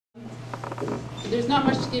there's not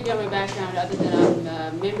much to give you on my background other than I'm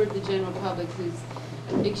a member of the general public who's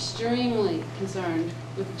extremely concerned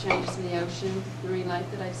with the changes in the ocean, marine life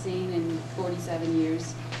that I've seen in 47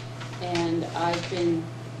 years. And I've been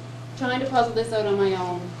trying to puzzle this out on my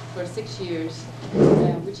own for 6 years,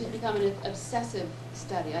 which has become an obsessive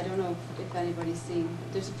study. I don't know if anybody's seen.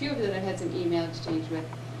 There's a few of you that I've had some email exchange with.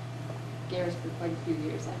 Gary's for quite a few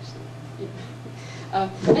years, actually.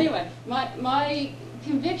 Anyway, my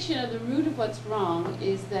conviction of the root of what's wrong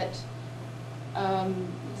is that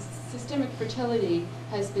systemic fertility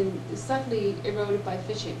has been subtly eroded by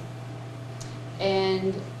fishing.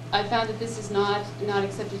 And I found that this is not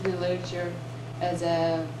accepted in the literature as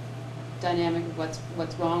a dynamic of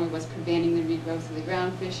what's wrong or what's preventing the regrowth of the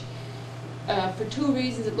groundfish. For two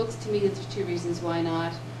reasons, it looks to me that there's two reasons why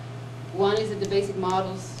not. One is that the basic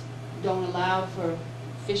models don't allow for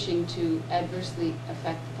fishing to adversely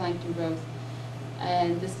affect the plankton growth.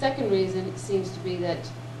 And the second reason, it seems to be that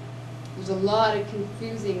there's a lot of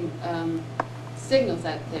confusing signals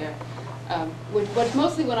out there. But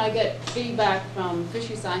mostly when I get feedback from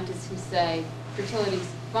fishery scientists who say fertility's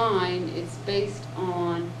fine, it's based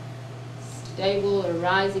on stable or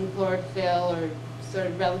rising chlorophyll or sort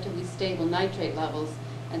of relatively stable nitrate levels,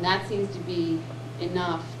 and that seems to be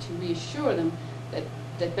enough to reassure them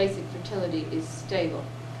that basic fertility is stable.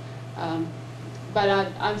 But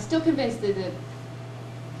I'm still convinced that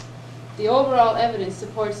the overall evidence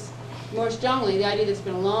supports more strongly the idea that there's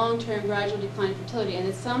been a long-term gradual decline in fertility and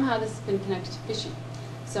that somehow this has been connected to fishing.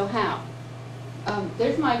 So how?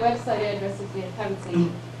 There's my website address if you haven't seen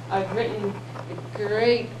it. I've written a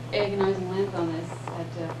great agonizing length on this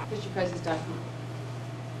at fisheryprices.com.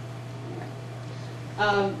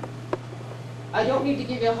 Anyway. I don't need to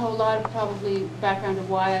give you a whole lot of probably background of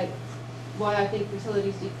why I think fertility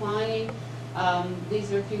is declining.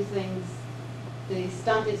 These are a few things. The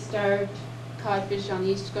stunted, starved codfish on the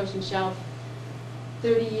East Coast shelf,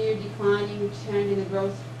 30-year declining trend in the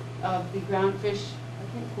growth of the groundfish.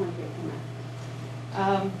 I can't point here from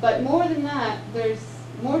that. But more than that, there's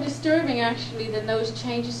more disturbing actually than those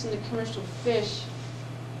changes in the commercial fish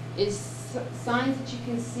is signs that you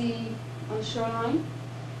can see on the shoreline.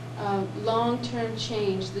 Long-term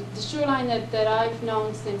change. The shoreline that I've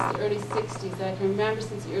known since the early 60s, that I can remember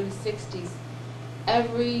since the early 60s,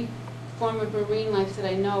 every form of marine life that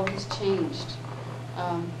I know has changed.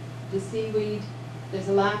 The seaweed, there's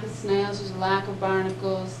a lack of snails, there's a lack of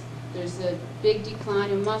barnacles, there's a big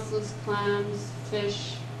decline in mussels, clams,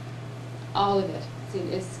 fish, all of it.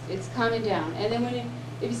 It's coming down. And then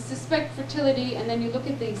if you suspect fertility and then you look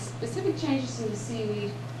at the specific changes in the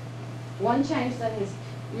seaweed, one change that has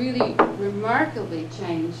really remarkably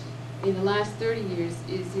changed in the last 30 years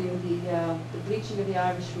is in the bleaching of the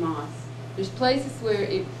Irish moss. There's places where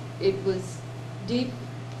it was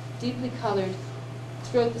deeply colored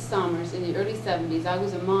throughout the summers in the early 70s. I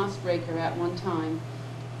was a moss breaker at one time,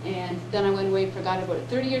 and then I went away and forgot about it.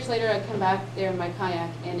 30 years later, I come back there in my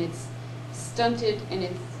kayak, and it's stunted and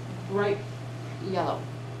it's bright yellow.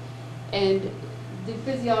 And the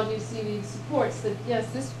physiology of seaweed supports that,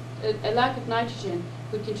 yes, a lack of nitrogen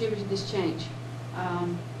would contribute to this change.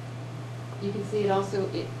 You can see it also,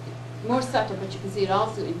 more subtle, but you can see it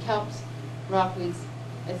also in kelps, rockweeds,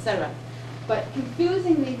 etc. But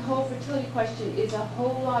confusing the whole fertility question is a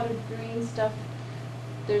whole lot of green stuff.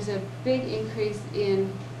 There's a big increase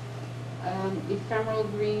in ephemeral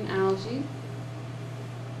green algae,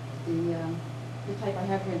 the type I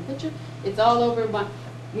have here in the picture. It's all over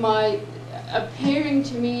my appearing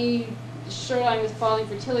to me shoreline with falling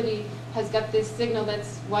fertility has got this signal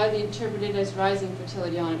that's widely interpreted as rising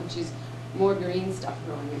fertility on it, which is more green stuff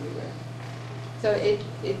growing everywhere. So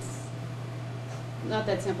it's not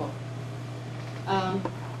that simple.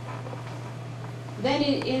 Then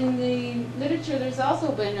in the literature, there's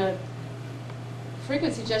also been a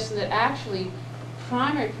frequent suggestion that actually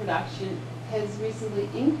primary production has recently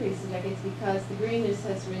increased in decades because the greenness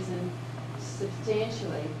has risen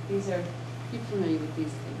substantially. These are, you're familiar with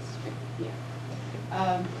these things, right?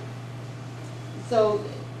 Yeah. So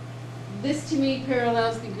this to me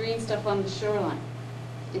parallels the green stuff on the shoreline.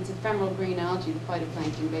 It's ephemeral green algae, the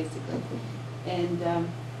phytoplankton basically. And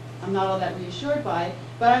I'm not all that reassured by it,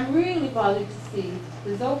 but I'm really bothered to see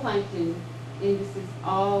the zooplankton indices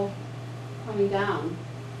all coming down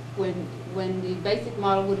when the basic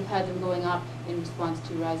model would have had them going up in response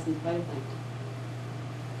to rising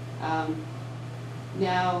phytoplankton.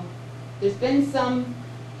 Now, there's been some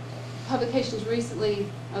publications recently,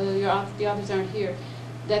 although the authors aren't here,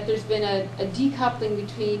 that there's been a decoupling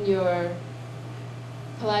between your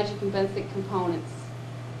pelagic and benthic components,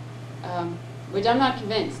 which I'm not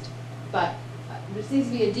convinced, but there seems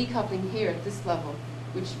to be a decoupling here at this level,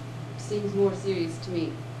 which seems more serious to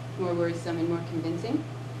me, more worrisome and more convincing,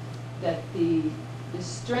 that the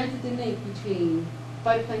strength of the link between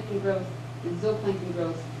phytoplankton growth and zooplankton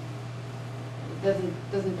growth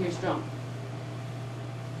doesn't appear strong.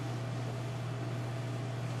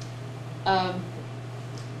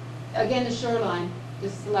 Again, the shoreline.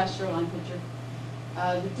 This is the last shoreline picture.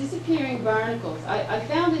 The disappearing barnacles. I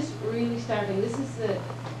found this really startling. This is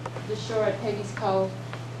the shore at Peggy's Cove,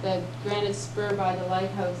 the granite spur by the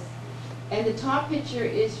lighthouse. And the top picture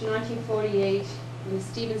is from 1948, when the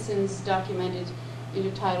Stevensons documented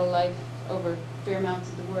intertidal life over fair amounts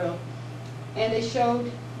of the world. And they showed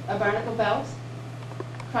a barnacle belt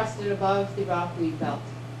crusted above the rockweed belt,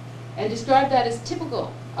 and described that as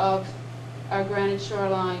typical of our granite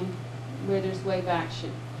shoreline where there's wave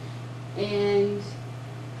action. And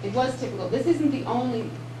it was typical. This isn't the only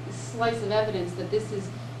slice of evidence that this is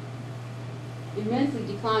immensely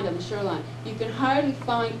declined on the shoreline. You can hardly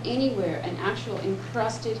find anywhere an actual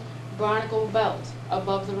encrusted barnacle belt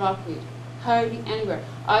above the rockweed. Hardly anywhere.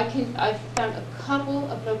 I've found a couple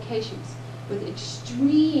of locations with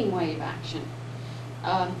extreme wave action,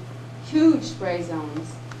 huge spray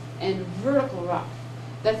zones, and vertical rock.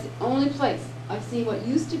 That's the only place I've seen what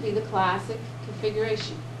used to be the classic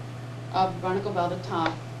configuration of barnacle belt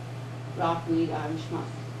atop rockweed Irish moss.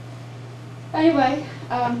 Anyway,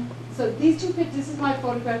 so these two pictures, this is my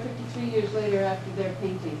photograph 53 years later after their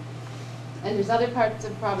painting. And there's other parts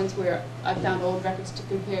of the province where I've found old records to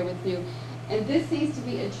compare with new. And this seems to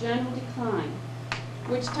be a general decline,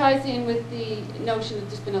 which ties in with the notion that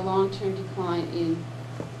there's been a long-term decline in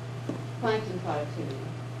plankton productivity.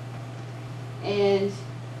 And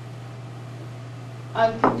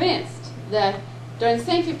I'm convinced that during the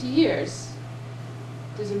same 50 years,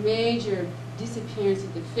 there's a major disappearance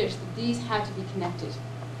of the fish, that these had to be connected.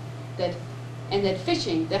 And that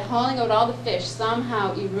fishing, that hauling out all the fish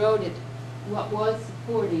somehow eroded what was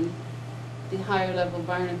supporting the higher level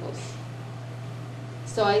barnacles.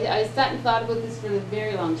 So I sat and thought about this for a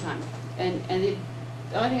very long time. And the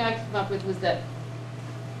only thing I could come up with was that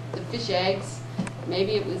the fish eggs,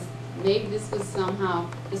 maybe this was somehow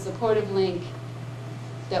the supportive link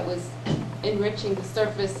that was enriching the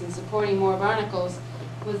surface and supporting more barnacles,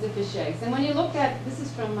 was the fish eggs. And when you look at, this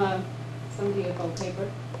is from some DFO paper,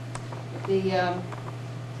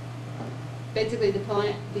 basically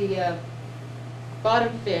the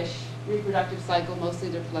bottom fish reproductive cycle, mostly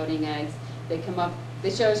they're floating eggs. They come up,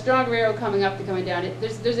 they show a stronger arrow coming up than coming down.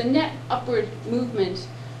 There's a net upward movement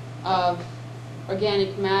of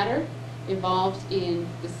organic matter involved in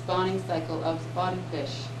the spawning cycle of the bottom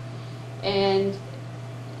fish. And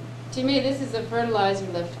to me, this is a fertilizer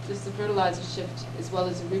lift. This is a fertilizer shift as well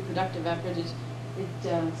as a reproductive effort.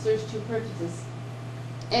 It serves two purposes.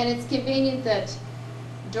 And it's convenient that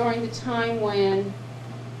during the time when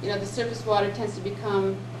the surface water tends to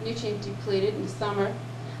become nutrient depleted in the summer,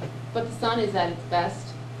 but the sun is at its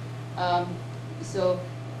best. So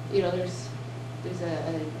there's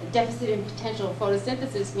a deficit in potential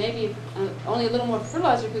photosynthesis. Maybe only a little more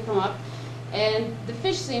fertilizer could come up, and the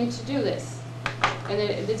fish seem to do this. And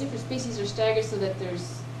the different species are staggered so that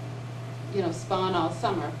there's spawn all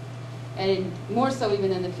summer. And more so even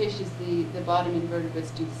than the fish is the bottom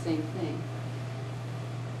invertebrates do the same thing.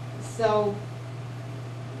 So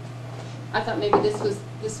I thought maybe this was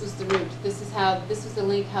the root. This was the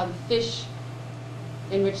link, how the fish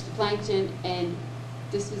enriched the plankton, and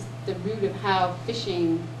this was the root of how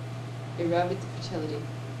fishing eroded the fertility.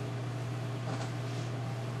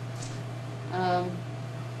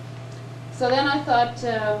 So then I thought,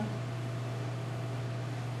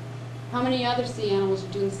 how many other sea animals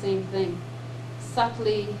are doing the same thing,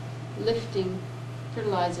 subtly lifting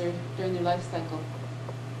fertilizer during their life cycle,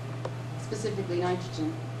 specifically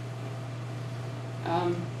nitrogen.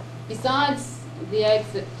 Besides the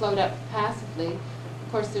eggs that float up passively,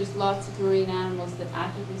 of course there's lots of marine animals that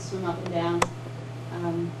actively swim up and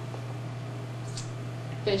down.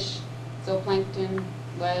 Fish, zooplankton,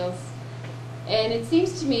 whales. And it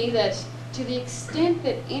seems to me that to the extent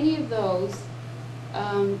that any of those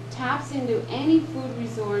taps into any food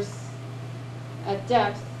resource at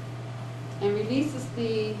depth and releases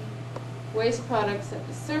the waste products at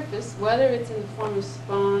the surface, whether it's in the form of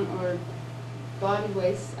spawn or body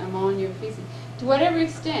waste, ammonia, or feces, to whatever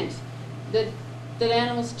extent that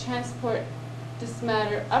animals transport this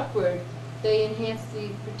matter upward, they enhance the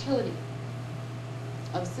fertility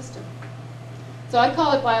of the system. So I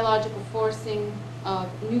call it biological forcing of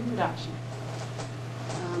new production.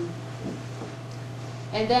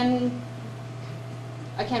 And then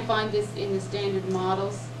I can't find this in the standard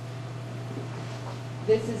models.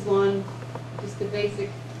 This is one just the basic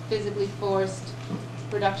physically forced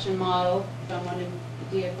production model from one of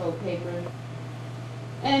the DFO paper.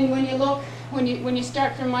 And when you look, when you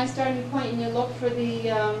start from my starting point and you look for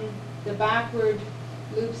the backward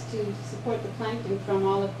loops to support the plankton from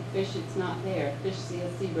all of the fish, it's not there. Fish,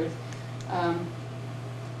 seals, seabirds.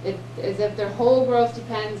 It's as if their whole growth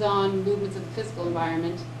depends on movements of the physical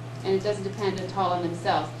environment, and it doesn't depend at all on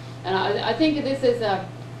themselves. And I think of this as a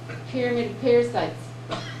pyramid of parasites,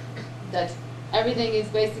 that everything is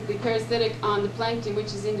basically parasitic on the plankton, which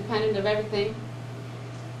is independent of everything.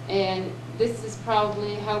 And this is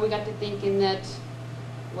probably how we got to thinking that,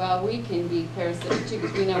 well, we can be parasitic too,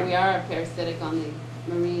 because we know we are parasitic on the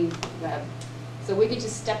marine web. So we could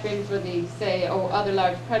just step in for the, say, other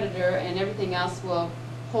large predator, and everything else will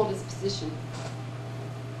hold its position.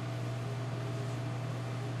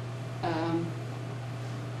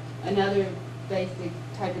 Another basic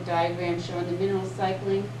type of diagram showing the mineral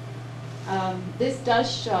cycling. This does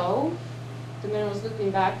show the minerals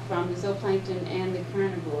looping back from the zooplankton and the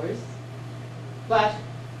carnivores. But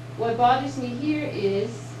what bothers me here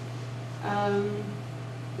is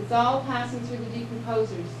it's all passing through the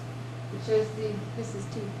decomposers. It shows this is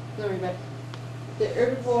too blurry, but the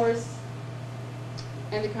herbivores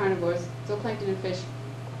and the carnivores, zooplankton and fish,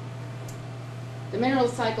 the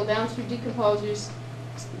minerals cycle down through decomposers,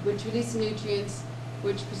 which release nutrients,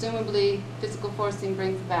 which presumably physical forcing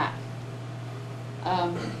brings back.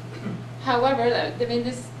 However, I mean,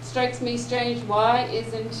 this strikes me strange. Why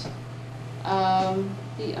isn't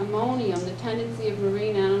the ammonium, the tendency of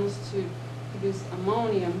marine animals to produce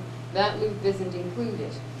ammonium, that loop isn't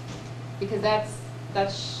included? Because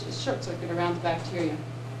that's short circuit around the bacteria.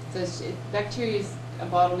 So bacteria is a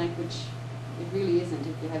bottleneck, which it really isn't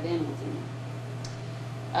if you have animals in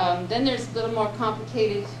there. Then there's a little more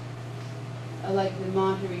complicated, like the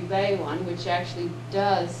Monterey Bay one, which actually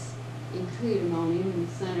does include ammonium in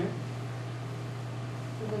the center.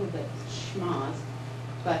 A little bit schmoz,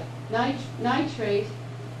 but nitrate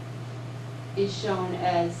is shown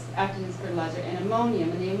as acting as fertilizer, and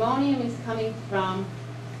the ammonium is coming from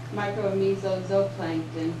micro and meso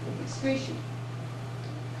zooplankton excretion.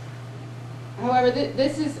 However,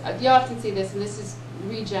 this is, you often see this, and this is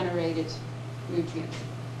regenerated nutrients,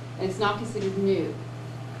 and it's not considered new.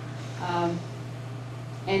 And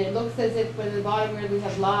it looks as if when the bottom where we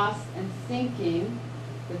have loss and sinking,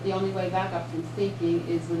 that the only way back up from sinking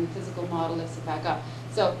is when the physical model lifts it back up.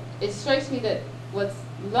 So it strikes me that what's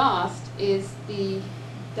lost is the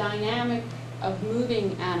dynamic of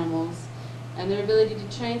moving animals and their ability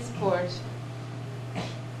to transport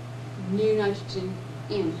new nitrogen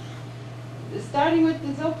in. Starting with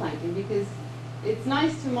the zooplankton, because it's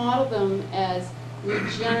nice to model them as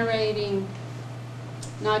regenerating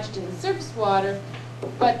nitrogen in surface water,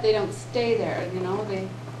 but they don't stay there, you know, they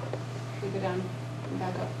go down and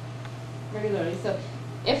back up regularly. So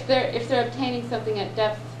if they're obtaining something at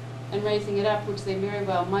depth and raising it up, which they very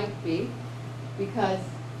well might be, because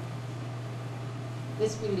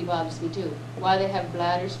this really bothers me too, why they have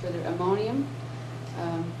bladders for their ammonium.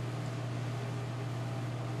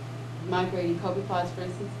 Migrating copepods, for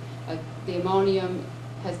instance, the ammonium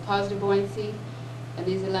has positive buoyancy, and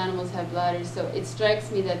these little animals have bladders. So it strikes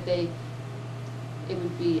me that it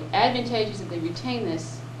would be advantageous if they retain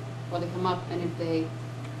this while they come up, and if they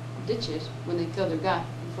ditch it when they fill their gut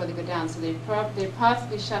before they go down. So they're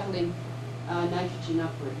possibly shuttling nitrogen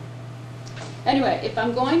upward. Anyway, if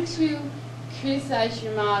I'm going to criticize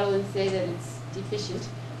your model and say that it's deficient,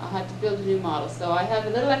 I'll have to build a new model. So I have a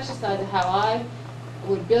little exercise of how I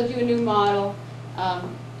would build you a new model,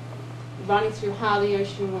 running through how the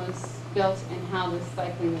ocean was built and how the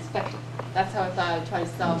cycling was affected. That's how I thought I would try to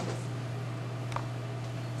solve this.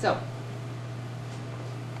 So,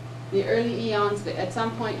 the early eons, at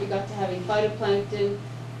some point we got to having phytoplankton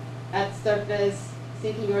at the surface,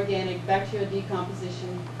 sinking organic, bacterial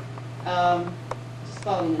decomposition, just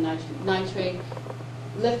following the nitrate,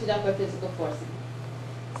 lifted up by physical forcing.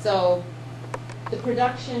 So, the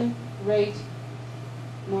production rate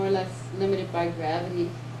more or less limited by gravity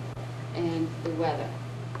and the weather.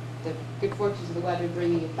 The good fortunes of the weather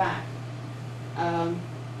bringing it back.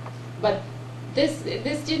 But this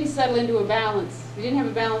didn't settle into a balance. We didn't have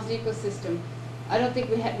a balanced ecosystem. I don't think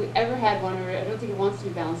we ever had one, or I don't think it wants to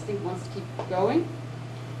be balanced. I think it wants to keep growing.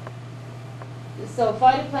 So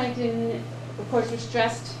phytoplankton, of course, were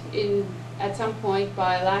stressed at some point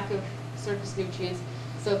by lack of surface nutrients.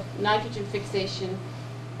 So nitrogen fixation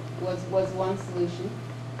was one solution.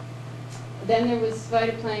 Then there was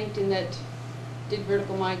phytoplankton that did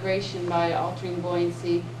vertical migration by altering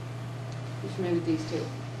buoyancy. Who's familiar with these two?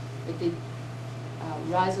 Like the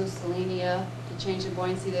rhizoselenia to change the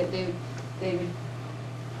buoyancy, that they they would,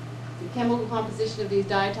 the chemical composition of these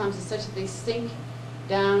diatoms is such that they sink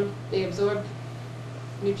down, they absorb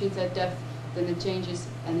nutrients at depth, then it changes,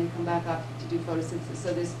 and then come back up to do photosynthesis.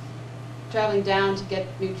 So this traveling down to get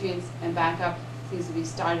nutrients and back up seems to be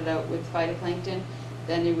started out with phytoplankton.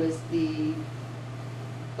 Then there was the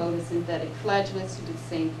photosynthetic flagellates who did the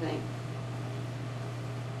same thing.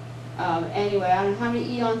 Anyway, I don't know how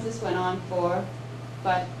many eons this went on for,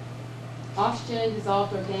 but oxygen and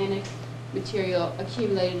dissolved organic material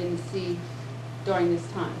accumulated in the sea during this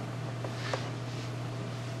time.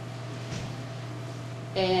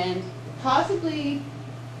 And possibly,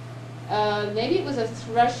 maybe it was a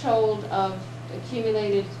threshold of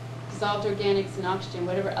accumulated dissolved organics and oxygen,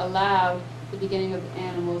 whatever allowed the beginning of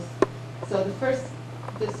animals. So the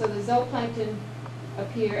zooplankton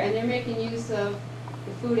appear, and they're making use of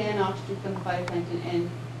the food and oxygen from the phytoplankton, and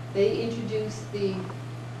they introduce the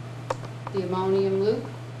ammonium loop,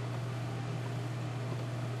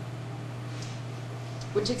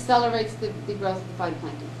 which accelerates the growth of the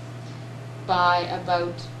phytoplankton by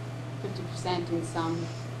about 50% in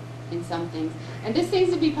some things. And this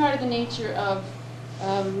seems to be part of the nature of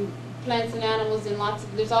plants and animals in lots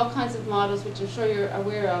of, there's all kinds of models which I'm sure you're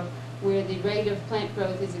aware of, where the rate of plant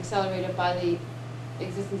growth is accelerated by the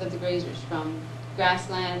existence of the grazers, from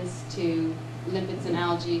grasslands to limpets and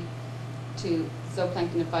algae to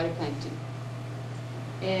zooplankton and phytoplankton.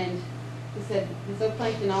 And he said the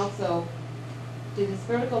zooplankton also did this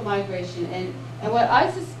vertical migration, and what I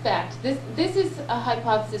suspect, this is a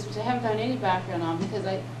hypothesis which I haven't found any background on, because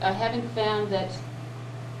I haven't found that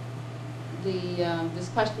this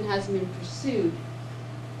question hasn't been pursued.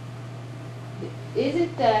 Is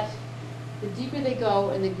it that the deeper they go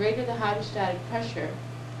and the greater the hydrostatic pressure,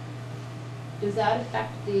 does that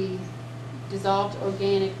affect the dissolved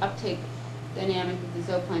organic uptake dynamic of the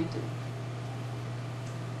zooplankton?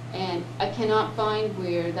 And I cannot find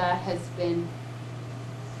where that has been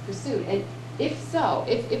pursued. And if so,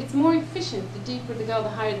 if it's more efficient, the deeper they go, the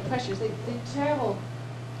higher the pressures. They travel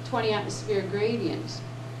 20 atmosphere gradient.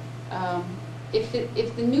 If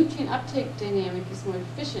the nutrient uptake dynamic is more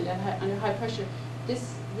efficient under high pressure,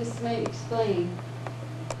 this may explain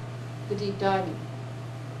the deep diving.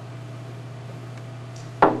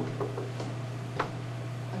 I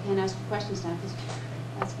can't ask you questions now because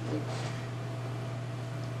that's complete.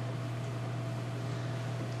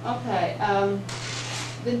 Okay.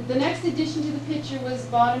 The next addition to the picture was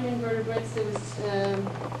bottom invertebrates. There was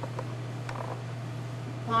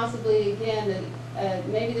possibly, again,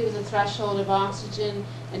 maybe there was a threshold of oxygen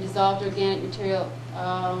and dissolved organic material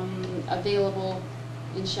available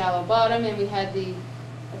in shallow bottom, and we had the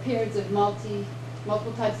appearance of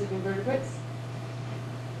multiple types of invertebrates.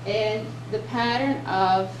 And the pattern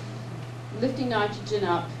of lifting nitrogen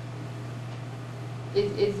up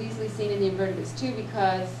is easily seen in the invertebrates too,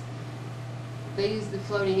 because they use the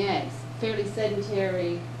floating eggs. Fairly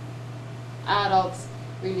sedentary adults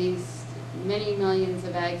release many millions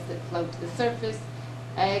of eggs that float to the surface,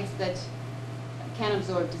 eggs that can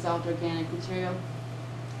absorb dissolved organic material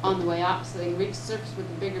on the way up, so they can reach the surface with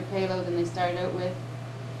a bigger payload than they started out with.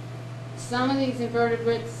 Some of these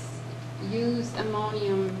invertebrates use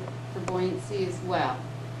ammonium for buoyancy as well,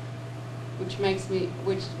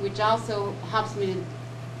 which also helps me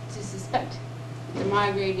to suspect that the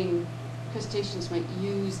migrating crustaceans might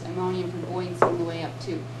use ammonium for buoyancy on the way up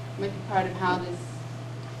too. It might be part of how this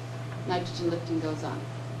nitrogen lifting goes on.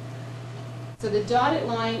 So the dotted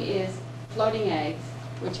line is floating eggs,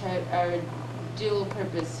 which are dual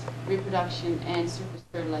purpose reproduction and surface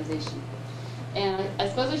fertilization. And I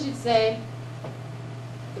suppose I should say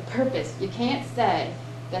the purpose. You can't say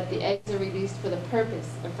that the eggs are released for the purpose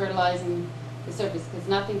of fertilizing the surface, because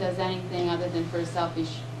nothing does anything other than for a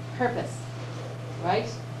selfish purpose, right?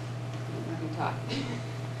 I'm not going to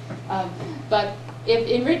talk. But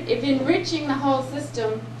if enriching the whole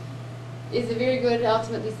system is a very good,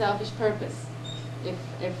 ultimately selfish purpose,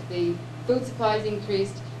 if the food supply is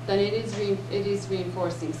increased, then it is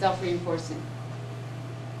reinforcing, self-reinforcing.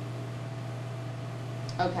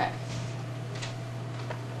 Okay.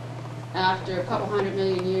 After a couple 100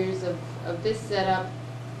 million years of this setup,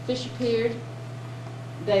 fish appeared.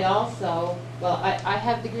 They also, well, I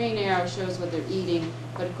have the green arrow shows what they're eating,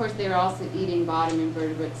 but of course they were also eating bottom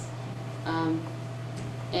invertebrates.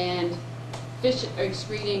 And fish are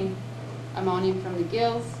excreting ammonium from the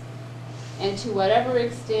gills, and to whatever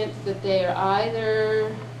extent that they are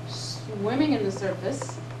either swimming in the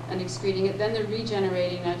surface and excreting it, then they're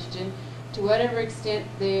regenerating nitrogen. To whatever extent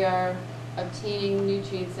they are obtaining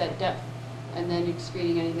nutrients at depth and then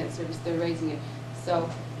excreting anything at surface, they're raising it. So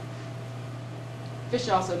fish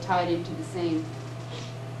also tied into the same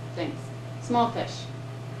things. small fish.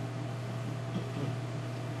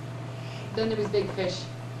 Then there was big fish.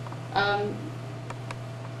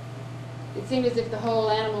 It seemed as if the whole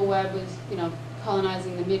animal web was, you know,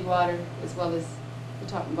 colonizing the midwater as well as the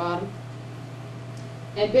top and bottom.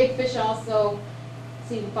 And big fish also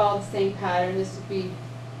seem to follow the same pattern. This would be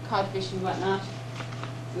codfish and whatnot,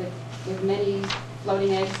 with many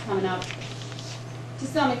floating eggs coming up. To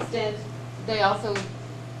some extent, they also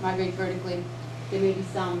migrate vertically. There may be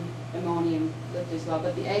some ammonium lift as well,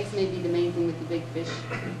 but the eggs may be the main thing with the big fish.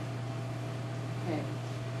 Okay.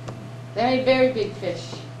 They're very big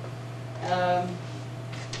fish.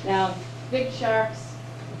 Now, big sharks.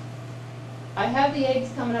 I have the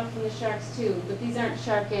eggs coming up from the sharks too, but these aren't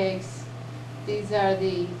shark eggs. These are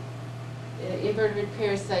the invertebrate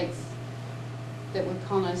parasites that would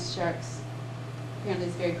colonize sharks. Apparently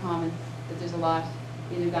it's very common that there's a lot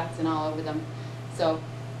in their guts and all over them. So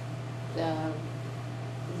this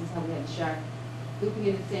is how we had the shark looping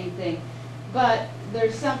into the same thing. But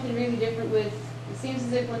there's something really different with, it seems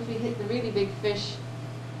as if once we hit the really big fish,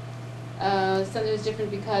 something is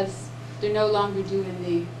different because they're no longer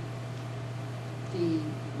doing the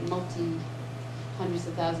multi-hundreds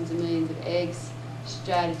of thousands of millions of eggs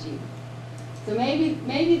strategy. So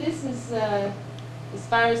maybe this is as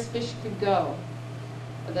far as fish could go.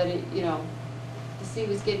 That it, you know, the sea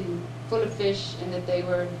was getting full of fish, and that they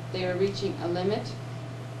were reaching a limit.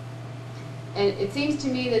 And it seems to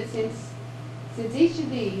me that since each of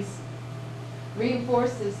these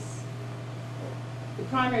reinforces the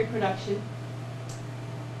primary production,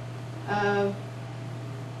 that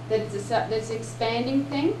it's an expanding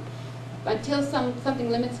thing until something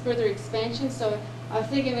limits further expansion. So I'm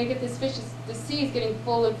thinking maybe if the sea is getting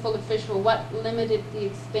full and full of fish, well, what limited the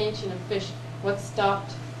expansion of fish? What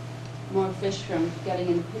stopped more fish from getting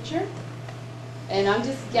in the picture? And I'm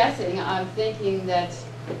just guessing. I'm thinking that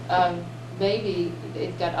maybe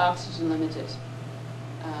it got oxygen limited.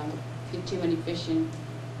 If you get too many fish in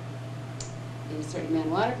a certain amount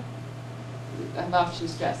of water, you have oxygen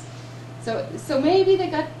stress. So maybe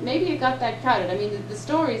it got that crowded. I mean, the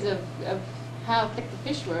stories of how thick the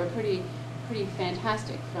fish were are pretty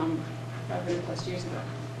fantastic from 500 plus years ago.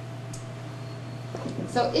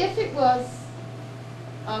 So if it was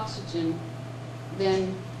oxygen,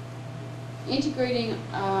 then integrating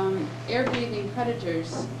air-breathing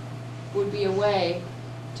predators would be a way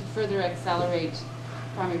to further accelerate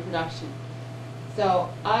primary production. So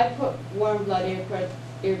I put warm-blood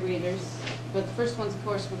air breathers, but the first ones, of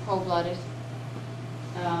course, were cold-blooded.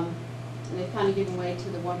 And they've kind of given way to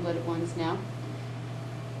the warm-blooded ones now.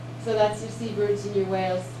 So that's your seabirds and your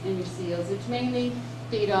whales and your seals, which mainly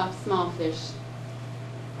feed off small fish.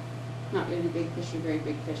 Not really big fish or very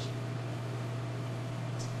big fish.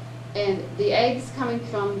 And the eggs coming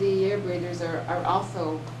from the air breathers are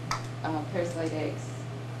also parasite eggs.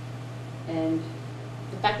 And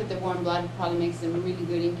the fact that they're warm-blooded probably makes them really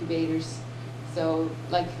good incubators. So,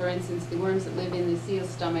 like for instance, the worms that live in the seal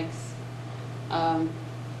stomachs, I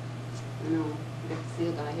don't know, I've got the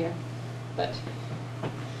seal guy here, but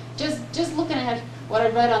just looking at what I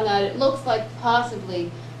read on that, it looks like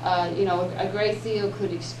possibly, you know, a gray seal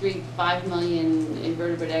could excrete 5 million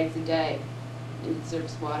invertebrate eggs a day in its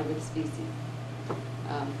surface water with a species.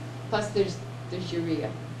 Plus there's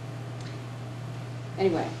urea.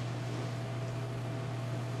 Anyway.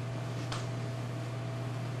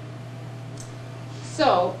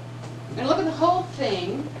 So, I'm going to look at the whole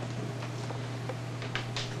thing.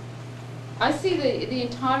 I see the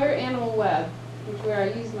entire animal web, which is where I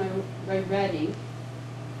use my ready,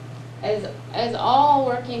 as all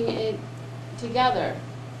working together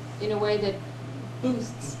in a way that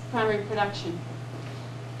boosts primary production.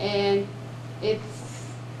 And it's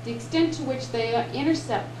the extent to which they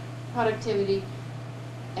intercept productivity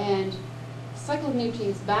and cycle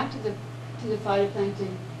nutrients back to the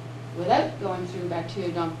phytoplankton without going through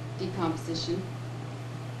bacterial decomposition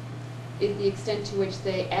is the extent to which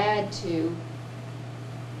they add to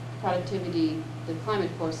productivity the climate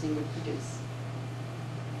forcing would produce.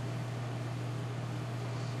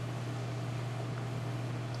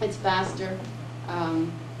 It's faster,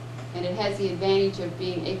 and it has the advantage of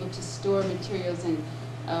being able to store materials and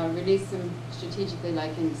release them strategically,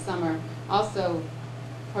 like in the summer. Also,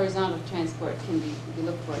 horizontal transport can be, if you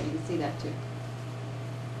look for it, you can see that too.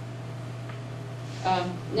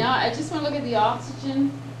 Now, I just want to look at the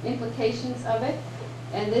oxygen implications of it.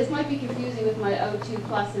 And this might be confusing with my O2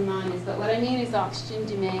 plus and minus, but what I mean is oxygen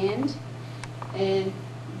demand. And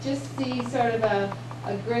just see sort of a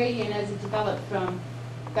gradient as it developed from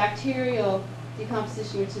bacterial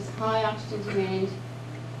decomposition, which is high oxygen demand.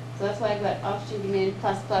 So that's why I've got oxygen demand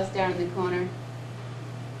plus plus down in the corner.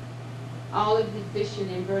 all of the fish and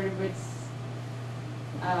invertebrates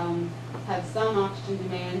have some oxygen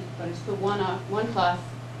demand, but it's put one plus.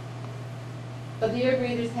 But the air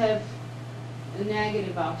breathers have a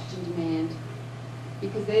negative oxygen demand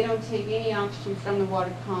because they don't take any oxygen from the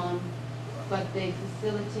water column, but they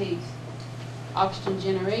facilitate oxygen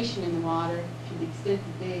generation in the water to the extent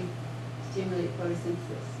that they stimulate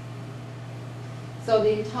photosynthesis. So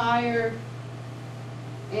the entire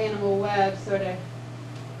animal web sort of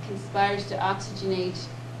conspires to oxygenate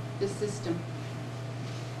the system.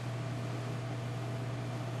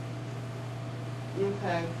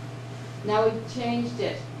 Okay. Now we've changed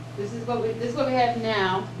it. This is what we have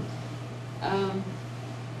now.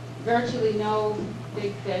 Virtually no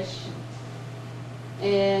big fish,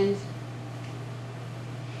 and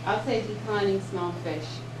I'll say declining small fish.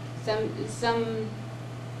 Some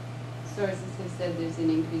sources have said there's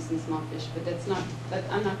an increase in small fish, but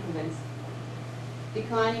I'm not convinced.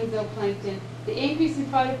 Declining zooplankton. The increase in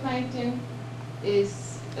phytoplankton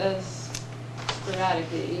is sporadic.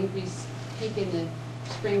 The increase peak in the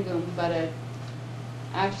spring boom, but an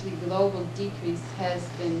actually global decrease has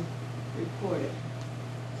been reported.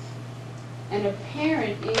 An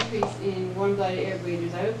apparent increase in warm-blooded air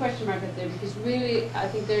breathers. I have a question mark up there because really I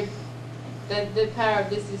think the power of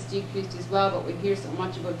this is decreased as well, but we hear so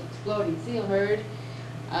much about the exploding seal herd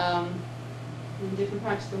in different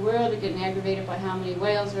parts of the world. They're getting aggravated by how many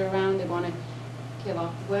whales are around. They want to kill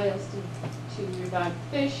off the whales to revive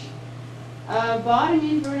the fish. Bottom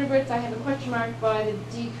invertebrates, I have a question mark by the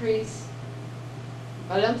decrease,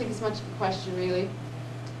 but I don't think it's much of a question really.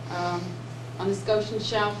 On the Scotian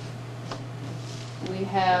shelf, we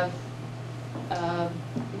have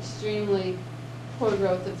extremely poor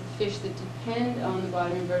growth of the fish that depend on the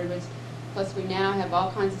bottom invertebrates, plus we now have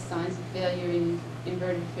all kinds of signs of failure in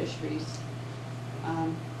inverted fisheries.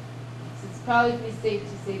 So it's probably pretty safe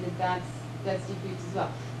to say that that's decreased as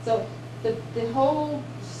well. So the whole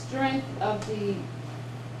strength of the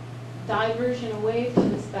diversion away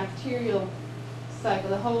from this bacterial cycle,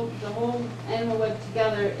 the whole animal web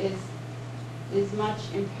together is much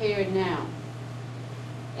impaired now.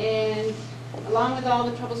 And along with all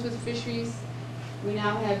the troubles with fisheries, we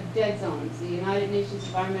now have dead zones. The United Nations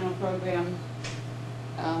Environmental Program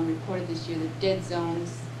reported this year that dead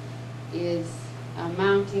zones is a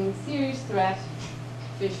mounting serious threat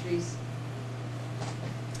to fisheries.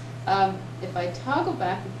 If I toggle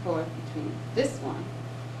back and forth between this one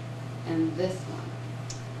and this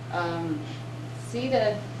one, see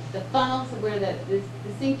the funnels where the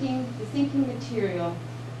sinking material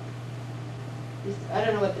is, I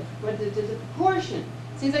don't know what the proportion.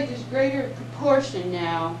 Seems like there's greater proportion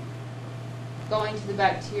now going to the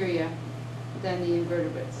bacteria than the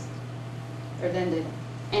invertebrates, or than the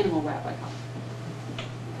animal web, I call it.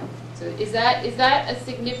 So is that a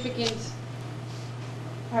significant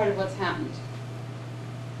part of what's happened?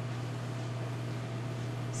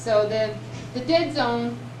 So the dead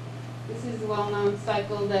zone, this is a well-known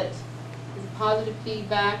cycle that is positive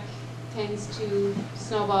feedback, tends to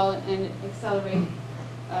snowball and accelerate.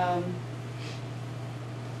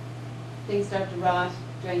 Things start to rot,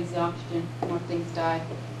 drains the oxygen, more things die,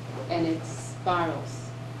 and it spirals.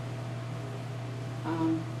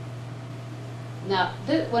 Now,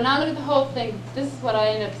 when I look at the whole thing, this is what I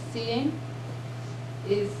end up seeing,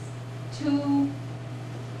 is two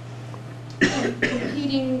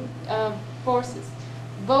competing forces,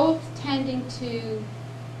 both tending to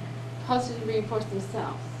positively reinforce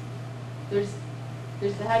themselves. There's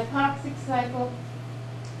the hypoxic cycle,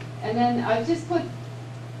 and then I've just put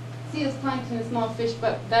seals, plankton, and small fish,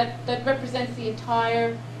 but that represents the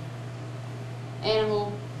entire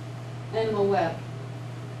animal web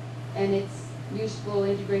and its useful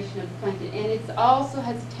integration of the plankton. And it also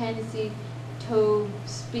has a tendency to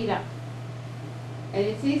speed up. And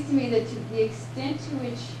it seems to me that to the extent to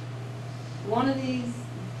which one of these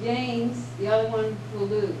gains, the other one will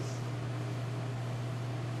lose.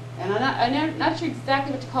 And I'm not sure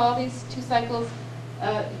exactly what to call these two cycles.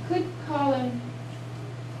 You could call them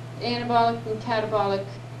anabolic and catabolic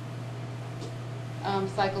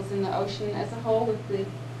cycles in the ocean as a whole, with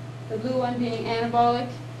the blue one being anabolic,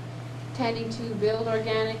 tending to build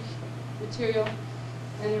organic material,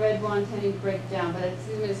 and the red one tending to break down. But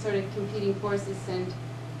it's sort of competing forces. And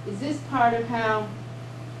is this part of how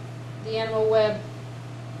the animal web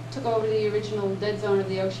took over the original dead zone of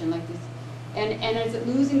the ocean, like this? And is it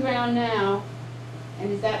losing ground now?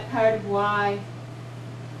 And is that part of why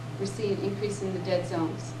we're seeing an increase in the dead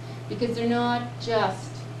zones? Because they're not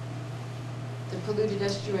just the polluted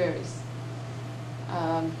estuaries.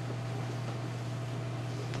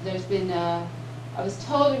 There's been I was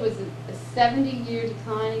told it was a 70-year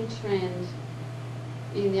declining trend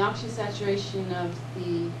in the oxygen saturation of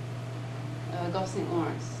the Gulf St.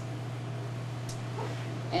 Lawrence.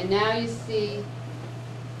 And now you see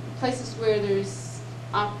places where there's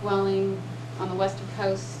upwelling on the western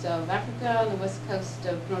coast of Africa, on the west coast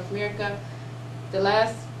of North America. The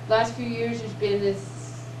last few years there's been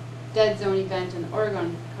this dead zone event on the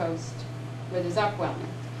Oregon coast where there's upwelling.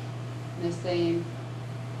 And they're saying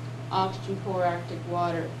oxygen poor Arctic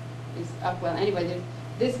water is upwelling. Anyway,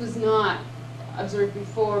 this was not observed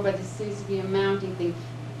before, but this seems to be a mounting thing.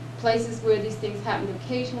 Places where these things happened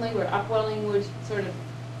occasionally, where upwelling would sort of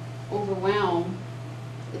overwhelm.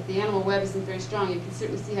 If the animal web isn't very strong, you can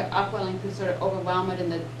certainly see how upwelling could sort of overwhelm it and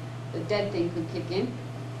the dead thing could kick in.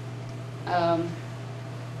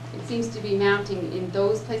 It seems to be mounting in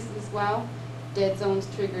those places as well. Dead zones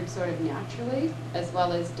triggered sort of naturally, as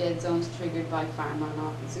well as dead zones triggered by farm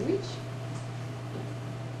runoff and sewage.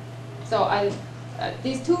 So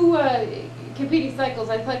these two competing cycles,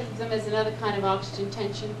 I thought of them as another kind of oxygen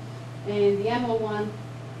tension. And the animal one,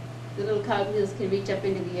 the little cogwheels can reach up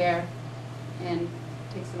into the air and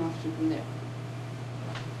take some oxygen from there.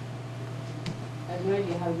 I have no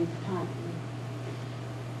idea how we time.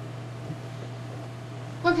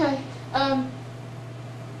 Okay.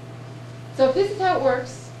 So if this is how it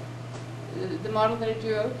works, the model that I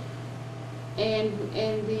drew, and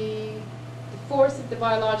the force of the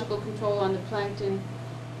biological control on the plankton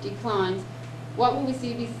declines, what will we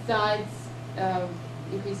see besides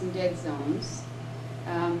increasing dead zones?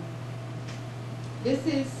 This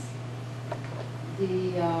is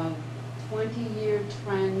the 20-year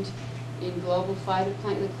trend in global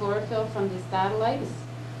phytoplankton chlorophyll from the satellites.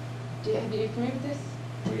 Have you familiar with this?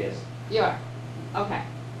 Oh, yes. You are? Okay.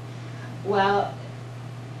 Well,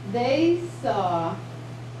 they saw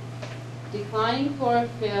declining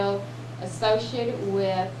chlorophyll associated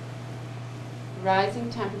with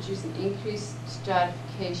rising temperatures and increased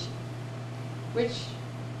stratification, which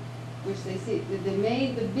they see.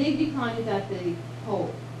 The big decline is at the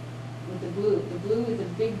pole with the blue. The blue is a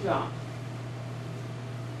big drop.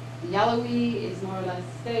 The yellowy is more or less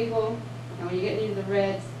stable, and when you get into the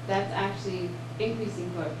reds, that's actually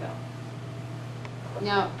increasing chlorophyll.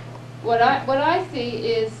 Now, what I see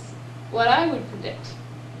is what I would predict,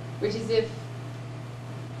 which is if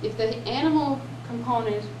the animal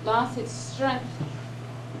component lost its strength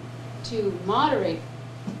to moderate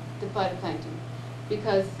the phytoplankton,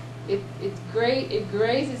 because it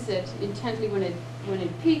grazes it intently when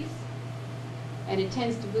it peaks, and it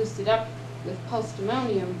tends to boost it up with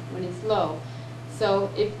post-ammonium when it's low. So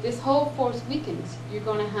if this whole force weakens, you're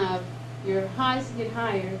going to have your highs to get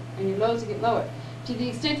higher and your lows to get lower, to the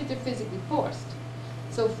extent that they're physically forced.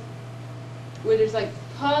 So where there's like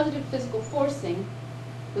positive physical forcing,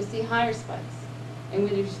 we'll see higher spikes. And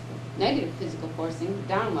when there's negative physical forcing,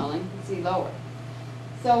 downwelling, you see lower.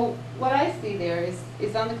 So what I see there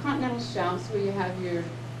is on the continental shelves where you have your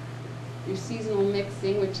seasonal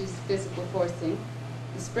mixing, which is physical forcing.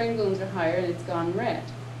 The spring blooms are higher and it's gone red.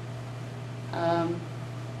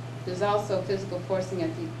 There's also physical forcing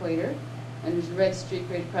at the equator, and there's a red streak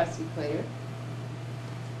right across the equator.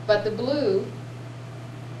 But the blue,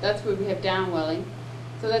 that's where we have downwelling.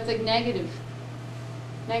 So that's like negative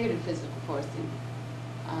physical forcing,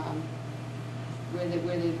 where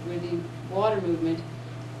the water movement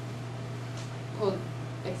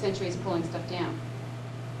accentuates pulling stuff down.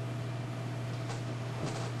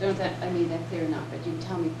 Don't know if that, I made that clear or not, but you can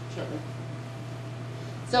tell me shortly.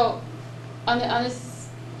 So on this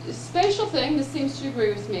spatial thing, this seems to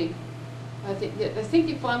agree with me. I think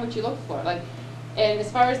you find what you look for. Like, and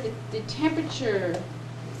as far as the temperature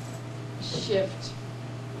shift,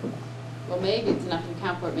 well, maybe it's enough to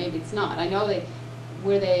account for it, maybe it's not. I know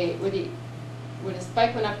where the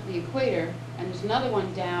spike went up to the equator, and there's another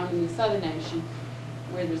one down in the southern ocean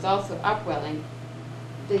where there's also upwelling.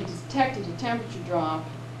 They detected a temperature drop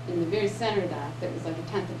in the very center of that was like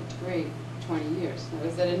 1/10 of a degree for 20 years. Now,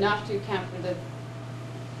 is that enough to account for the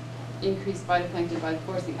increased phytoplankton by the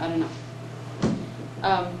forcing? I don't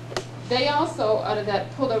know. They also, out of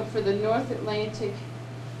that, pulled out for the North Atlantic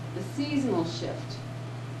the seasonal shift.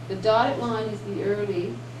 The dotted line is the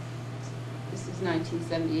early, this is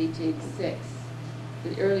 1978 to 86,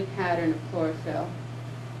 the early pattern of chlorophyll.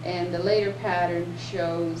 And the later pattern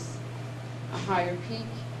shows a higher peak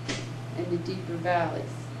and the deeper valleys,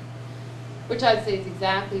 which I'd say is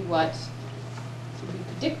exactly what would be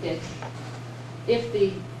predicted if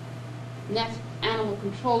the net animal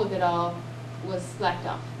control of it all was slacked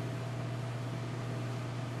off.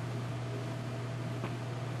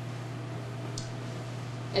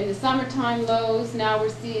 In the summertime lows, now we're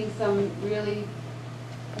seeing some really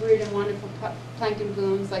weird and wonderful plankton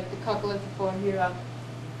blooms, like the coccolithophore here off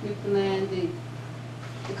Newfoundland.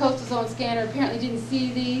 The coastal zone scanner apparently didn't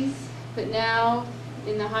see these, but now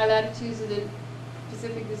in the high latitudes of the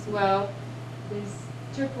Pacific as well, there's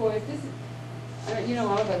turquoise. This is, you know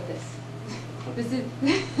all about this. This is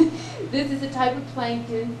this is a type of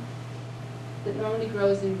plankton that normally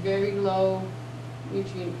grows in very low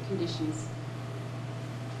nutrient conditions.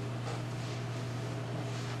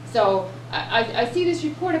 So I see this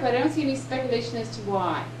reported, but I don't see any speculation as to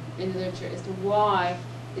why in the literature, as to why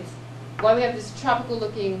we have this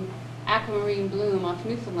tropical-looking aquamarine bloom off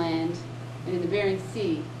Newfoundland and in the Bering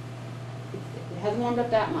Sea. It hasn't warmed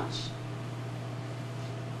up that much.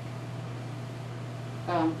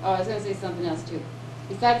 Oh, I was going to say something else too.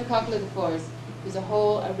 Besides the coccolithophores, there's a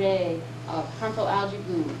whole array of harmful algae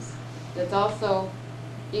blooms that's also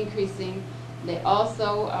increasing. They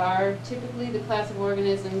also are typically the class of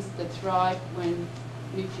organisms that thrive when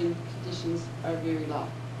nutrient conditions are very low.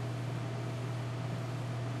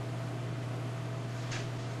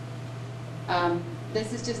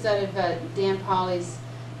 This is just out of Dan Polly's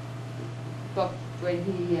book when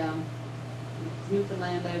he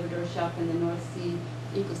Newfoundland, Labrador shelf and the North Sea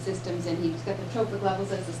ecosystems, and he's got the trophic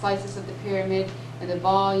levels as the slices of the pyramid, and the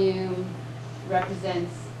volume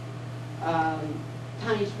represents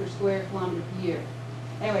tonnage per square kilometer per year.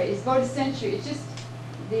 Anyway, it's about a century. It's just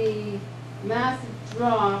the massive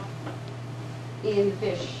drop in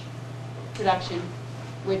fish production,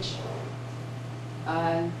 which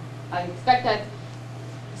I expect that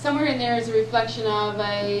somewhere in there is a reflection of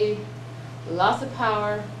a loss of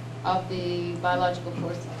power of the biological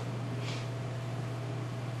forces.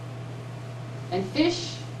 And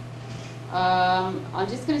fish, I'm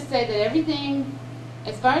just going to say that everything,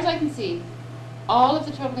 as far as I can see, all of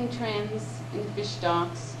the troubling trends in the fish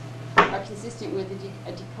stocks are consistent with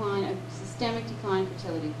a decline, a systemic decline in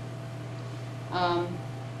fertility.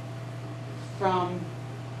 From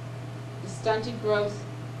the stunted growth,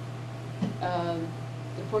 the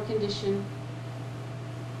poor condition,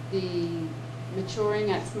 the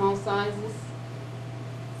maturing at small sizes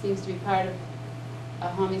seems to be part of a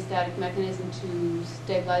homeostatic mechanism to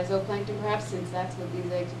stabilize zooplankton, perhaps, since that's what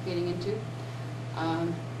these eggs are feeding into.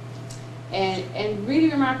 And really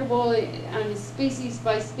remarkable on a species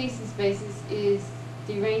by species basis is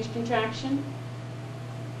the range contraction,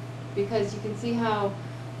 because you can see how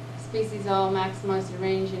species all maximize the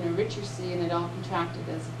range in a richer sea, and it all contracted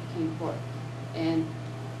as it became poor. And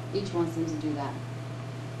each one seems to do that.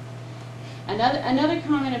 Another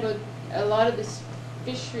comment about a lot of this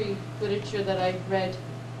fishery literature that I've read,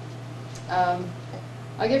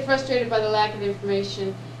 I get frustrated by the lack of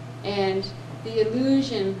information and the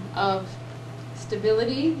illusion of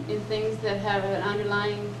stability in things that have an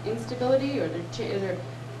underlying instability, or they're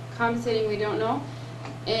compensating, we don't know.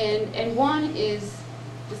 And one is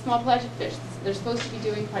the small pelagic fish. They're supposed to be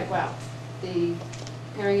doing quite well. The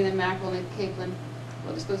herring and the mackerel and the capelin,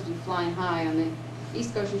 well, they're supposed to be flying high on the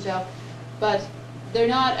East Ocean shelf, but they're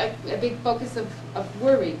not a big focus of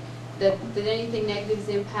worry that anything negative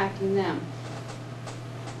is impacting them.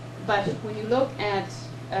 But when you look at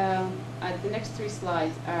the next three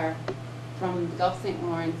slides are from the Gulf St.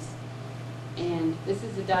 Lawrence, and this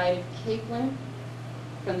is the diet of capelin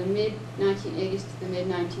from the mid-1980s to the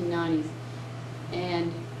mid-1990s.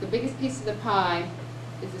 And the biggest piece of the pie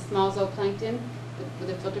is the small zooplankton with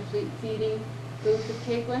the filter feeding growth of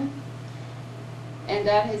capelin, and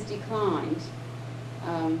that has declined,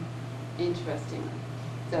 interestingly.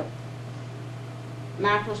 So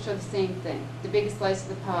mackerel show the same thing. The biggest slice of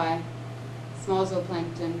the pie, small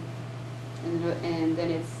zooplankton, and then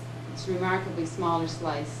it's remarkably smaller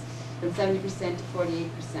slice, from 70% to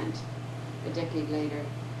 48% a decade later.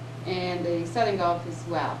 And the Southern Gulf as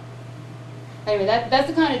well. Anyway, that's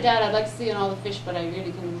the kind of data I'd like to see on all the fish, but I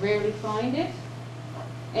really can rarely find it.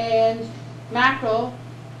 And mackerel,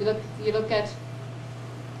 you look at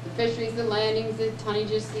the fisheries, the landings, the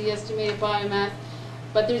tonnages, the estimated biomass,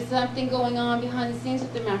 but there's something going on behind the scenes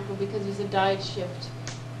with the mackerel because there's a diet shift.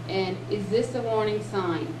 And is this a warning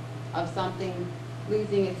sign of something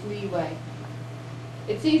losing its leeway?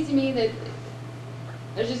 It seems to me that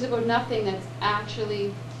there's just about nothing that's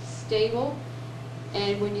actually stable.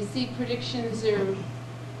 And when you see predictions or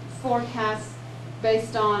forecasts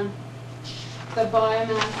based on the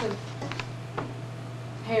biomass of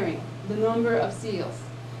herring, the number of seals,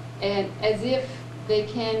 and as if they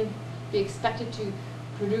can be expected to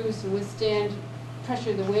produce and withstand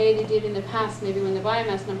pressure the way they did in the past, maybe when the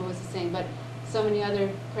biomass number was the same, but so many other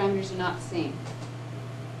parameters are not the same.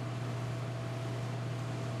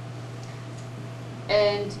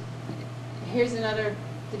 And here's another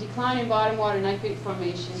the decline in bottom water nitrate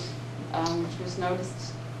formation, which was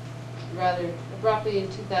noticed rather abruptly in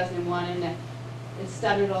 2001, and it's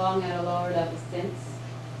stuttered along at a lower level since.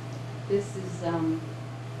 This is,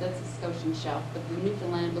 that's a Scotian shelf, but the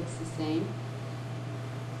Newfoundland looks the same.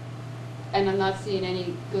 And I'm not seeing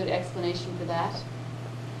any good explanation for that.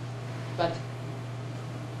 But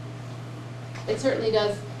it certainly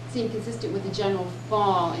does seem consistent with the general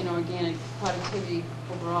fall in organic productivity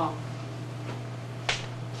overall.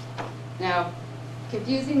 Now,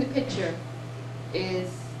 confusing the picture is,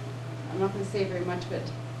 I'm not going to say very much, but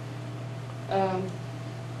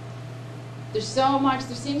there's so much,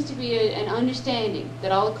 there seems to be an understanding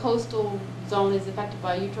that all the coastal zone is affected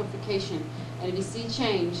by eutrophication. And if you see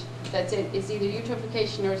change, that's it. It's either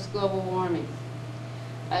eutrophication or it's global warming.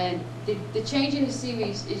 And the change in the seaweed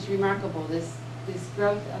is remarkable. This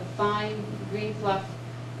growth of fine green fluff,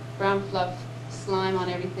 brown fluff, slime on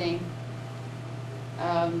everything.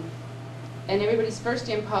 And everybody's first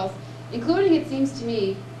impulse, including, it seems to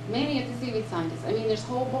me, many of the seaweed scientists. I mean, there's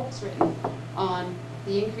whole books written on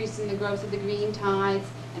the increase in the growth of the green tides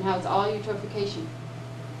and how it's all eutrophication.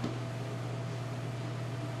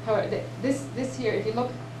 However, this here, if you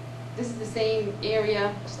look, this is the same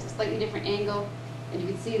area, just a slightly different angle, and you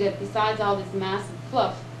can see that besides all this massive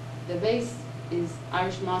fluff, the base is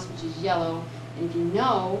Irish moss, which is yellow. And if you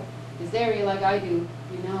know this area like I do,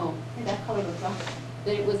 you know, that color looks off,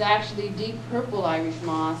 that it was actually deep purple Irish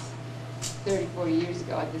moss 30, 40 years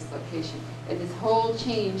ago at this location. And this whole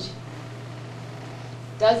change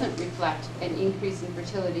doesn't reflect an increase in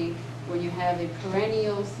fertility when you have a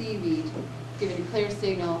perennial seaweed giving a clear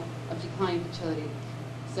signal of declining fertility.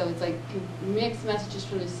 So it's like mixed messages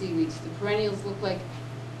from the seaweeds. The perennials look like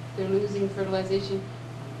they're losing fertilization.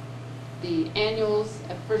 The annuals,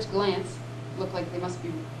 at first glance, look like they must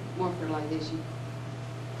be more fertilization.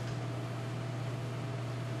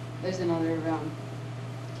 There's another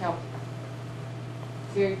kelp,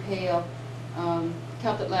 very pale.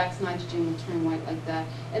 Kelp that lacks nitrogen will turn white like that.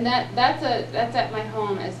 And that's at my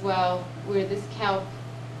home as well, where this kelp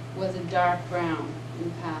was a dark brown in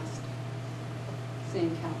the past.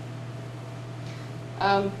 Same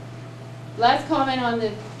kelp. Last comment on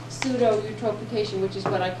the pseudo-eutrophication, which is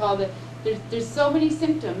what I call the, there's so many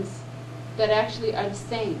symptoms that actually are the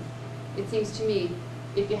same. It seems to me,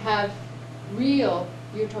 if you have real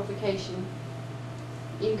eutrophication,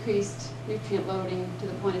 increased nutrient loading to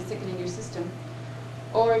the point of sickening your system,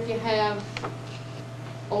 or if you have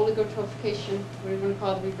oligotrophication, what we want to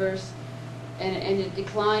call the reverse, and a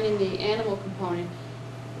decline in the animal component,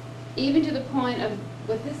 even to the point of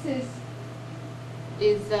what this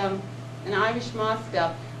is an Irish moss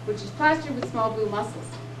belt, which is plastered with small blue mussels.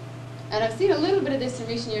 And I've seen a little bit of this in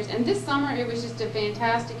recent years, and this summer it was just a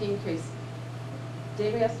fantastic increase. Did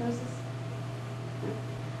anybody else notice this?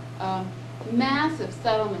 Massive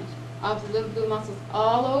settlement of the little blue mussels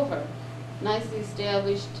all over, nicely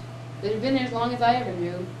established, that have been there as long as I ever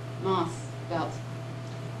knew, moss belts.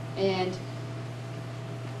 And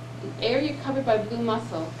the area covered by blue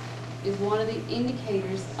mussel is one of the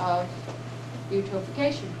indicators of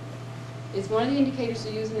eutrophication. It's one of the indicators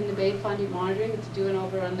they're using in the Bay Funded monitoring that they're doing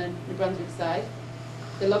over on the New Brunswick side.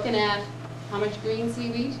 They're looking at how much green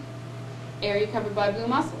seaweed, area covered by blue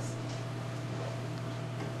mussels.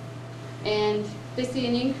 And they see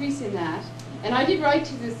an increase in that. And I did write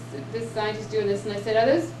to this scientist doing this, and I said, are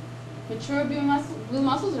those mature blue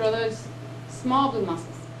mussels or are those small blue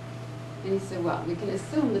mussels? And he said, well, we can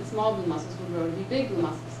assume that small blue mussels will grow to be big blue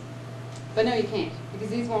mussels. But no, you can't, because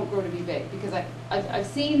these won't grow to be big. Because I've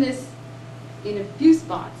seen this in a few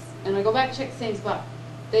spots, and I go back and check the same spot.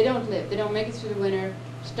 They don't live. They don't make it through the winter.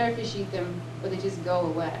 Starfish eat them, or they just go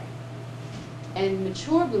away. And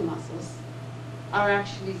mature blue mussels are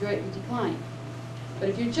actually greatly declining. But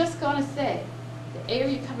if you're just going to say the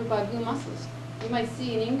area covered by blue mussels, you might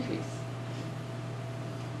see an increase,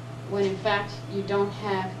 when in fact you don't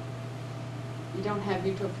have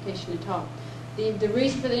eutrophication at all. The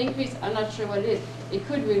reason for the increase, I'm not sure what it is. It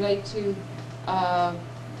could relate to a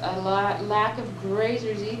lack of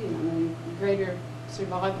grazers eating them and greater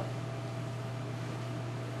survival.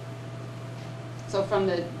 So from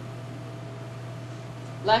the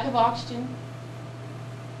lack of oxygen,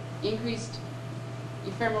 increased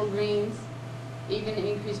ephemeral greens, even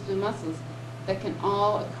increased blue mussels, that can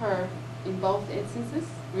all occur in both instances,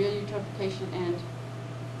 real eutrophication and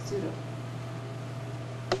pseudo.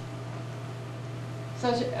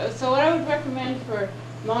 So what I would recommend for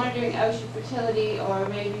monitoring ocean fertility or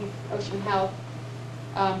maybe ocean health,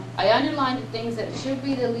 I underlined the things that should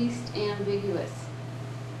be the least ambiguous.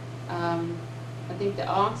 I think the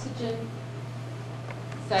oxygen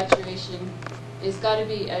saturation it's got to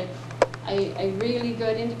be a really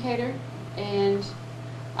good indicator, and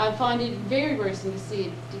I find it very worrisome to see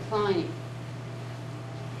it declining.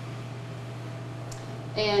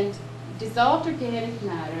 And dissolved organic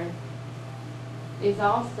matter is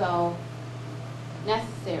also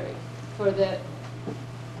necessary for the,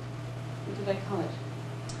 what did I call it?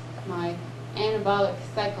 My anabolic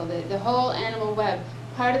cycle, the whole animal web.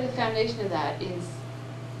 Part of the foundation of that is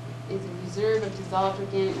a reserve of dissolved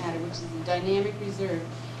organic matter, which is a dynamic reserve.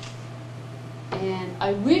 And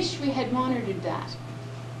I wish we had monitored that,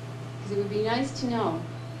 because it would be nice to know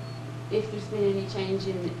if there's been any change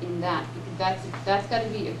in that, because that's got to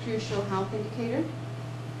be a crucial health indicator,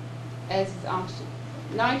 as is oxygen.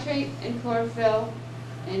 Nitrate and chlorophyll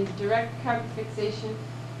and direct carbon fixation,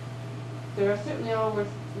 they're certainly all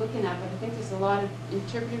worth looking at, but I think there's a lot of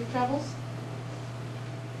interpretive troubles.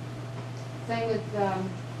 Same with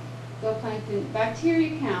zooplankton.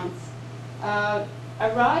 Bacteria counts. A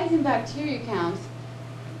rise in bacteria counts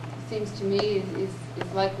seems to me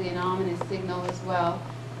is likely an ominous signal as well,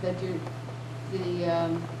 that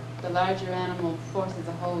the larger animal force as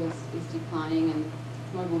a whole is declining, and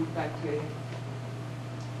more room for bacteria.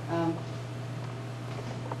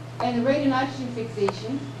 And the rate of nitrogen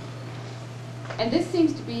fixation, and this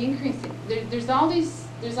seems to be increasing. There's all these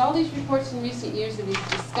reports in recent years that we've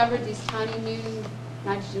discovered these tiny mutant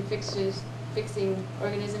nitrogen fixing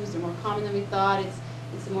organisms. They're more common than we thought.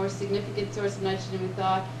 It's a more significant source of nitrogen than we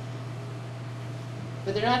thought.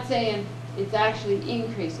 But they're not saying it's actually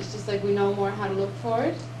increased. It's just like we know more how to look for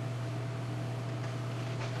it.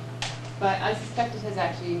 But I suspect it has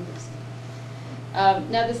actually increased.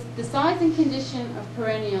 Now, the size and condition of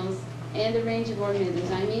perennials and the range of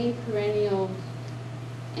organisms, I mean perennial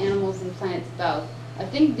animals and plants both. I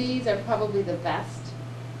think these are probably the best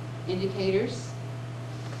indicators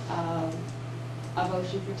of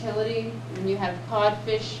ocean fertility. When you have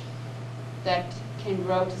codfish that can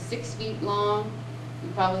grow to 6 feet long,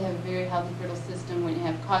 you probably have a very healthy fertile system. When you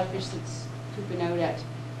have codfish that's pooping out at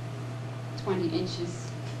 20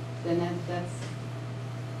 inches, then that's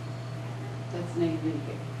a negative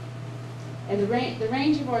indicator. And the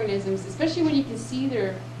range of organisms, especially when you can see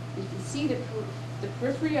the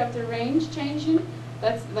periphery of the range changing.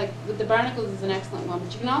 That's like with the barnacles is an excellent one,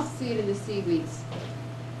 but you can also see it in the seaweeds.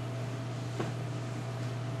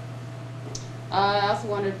 I also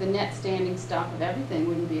wonder if the net standing stock of everything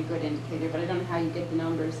wouldn't be a good indicator, but I don't know how you get the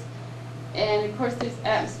numbers. And of course there's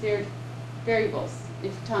atmospheric variables.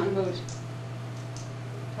 If you're talking about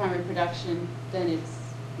primary production, then it's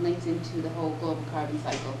linked into the whole global carbon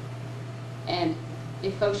cycle. And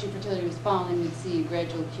if ocean fertility was falling, we'd see a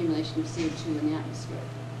gradual accumulation of CO2 in the atmosphere.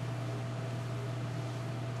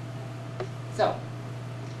 So,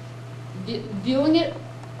 viewing it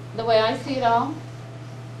the way I see it all,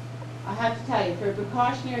 I have to tell you, for a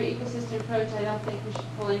precautionary ecosystem approach, I don't think we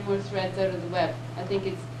should pull any more threads out of the web. I think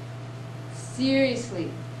it's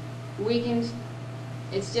seriously weakened.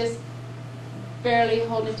 It's just barely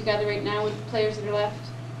holding it together right now with the players that are left.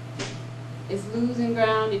 It's losing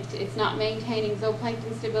ground. It's not maintaining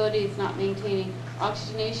zooplankton stability. It's not maintaining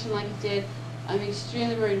oxygenation like it did. I'm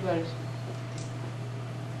extremely worried about it.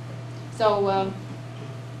 So I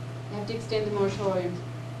have to extend the moratorium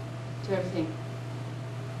to everything.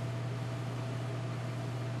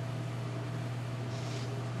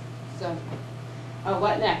 So,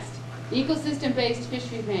 what next? Ecosystem-based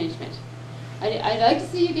fisheries management. I'd like to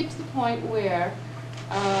see you get to the point where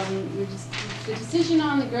the decision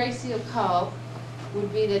on the gray seal cull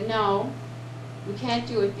would be that no, we can't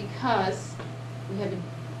do it because we have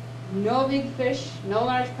no big fish, no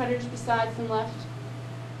large predators besides them left.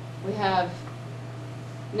 We have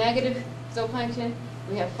negative zooplankton.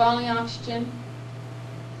 We have falling oxygen.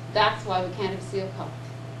 That's why we can't have seal cull.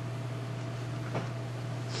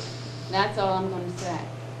 That's all I'm going to say.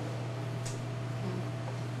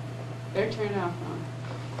 Better turn it off,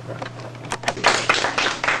 Ron.